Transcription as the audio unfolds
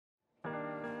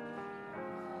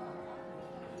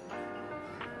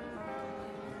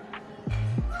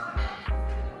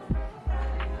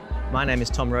My name is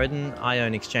Tom Roden. I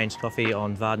own Exchange Coffee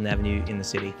on Varden Avenue in the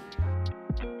city.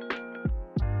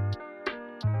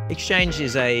 Exchange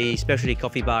is a specialty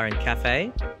coffee bar and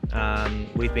cafe.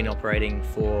 We've been operating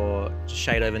for a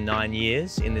shade over 9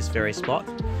 years in this very spot.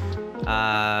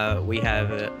 We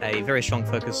have a very strong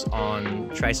focus on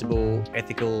traceable,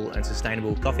 ethical and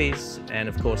sustainable coffees, and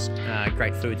of course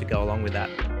great food to go along with that.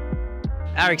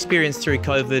 Our experience through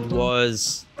COVID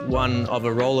was one of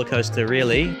a roller coaster,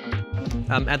 really.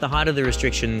 At the height of the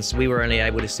restrictions, we were only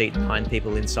able to seat 9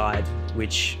 people inside,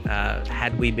 which,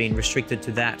 had we been restricted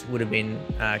to that, would have been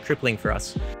crippling for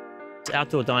us.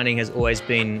 Outdoor dining has always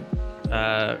been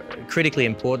critically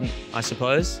important, I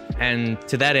suppose, and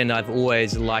to that end I've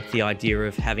always liked the idea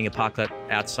of having a parklet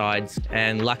outside,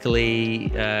 and luckily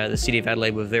the City of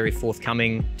Adelaide were very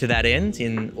forthcoming to that end.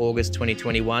 In August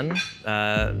 2021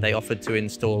 they offered to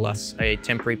install us a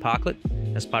temporary parklet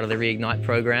as part of the Reignite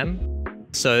program.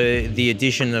 So the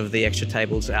addition of the extra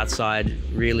tables outside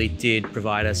really did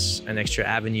provide us an extra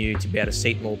avenue to be able to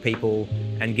seat more people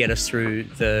and get us through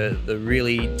the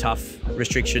really tough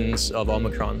restrictions of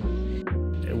Omicron.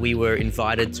 We were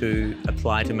invited to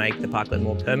apply to make the parklet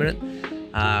more permanent,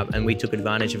 and we took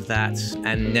advantage of that.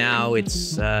 And now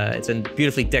it's a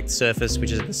beautifully decked surface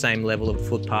which is at the same level of the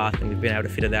footpath, and we've been able to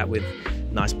fit it out with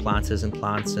nice planters and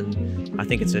plants, and I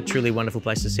think it's a truly wonderful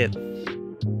place to sit.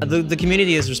 The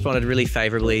community has responded really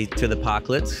favourably to the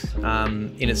parklet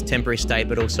in its temporary state,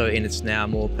 but also in its now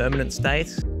more permanent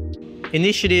state.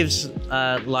 Initiatives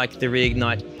like the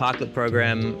Reignite Parklet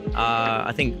program are,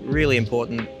 I think, really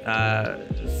important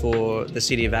for the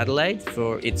City of Adelaide,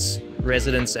 for its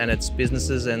residents and its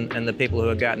businesses and the people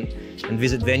who go out and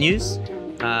visit venues.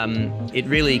 It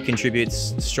really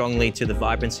contributes strongly to the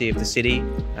vibrancy of the city,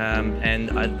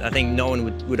 and I think no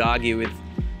one would argue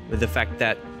with the fact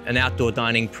that an outdoor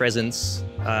dining presence,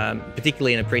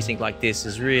 particularly in a precinct like this,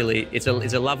 is really, it's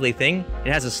a lovely thing.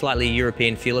 It has a slightly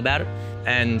European feel about it,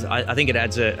 and I think it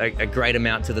adds a great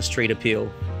amount to the street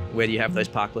appeal where you have those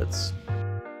parklets.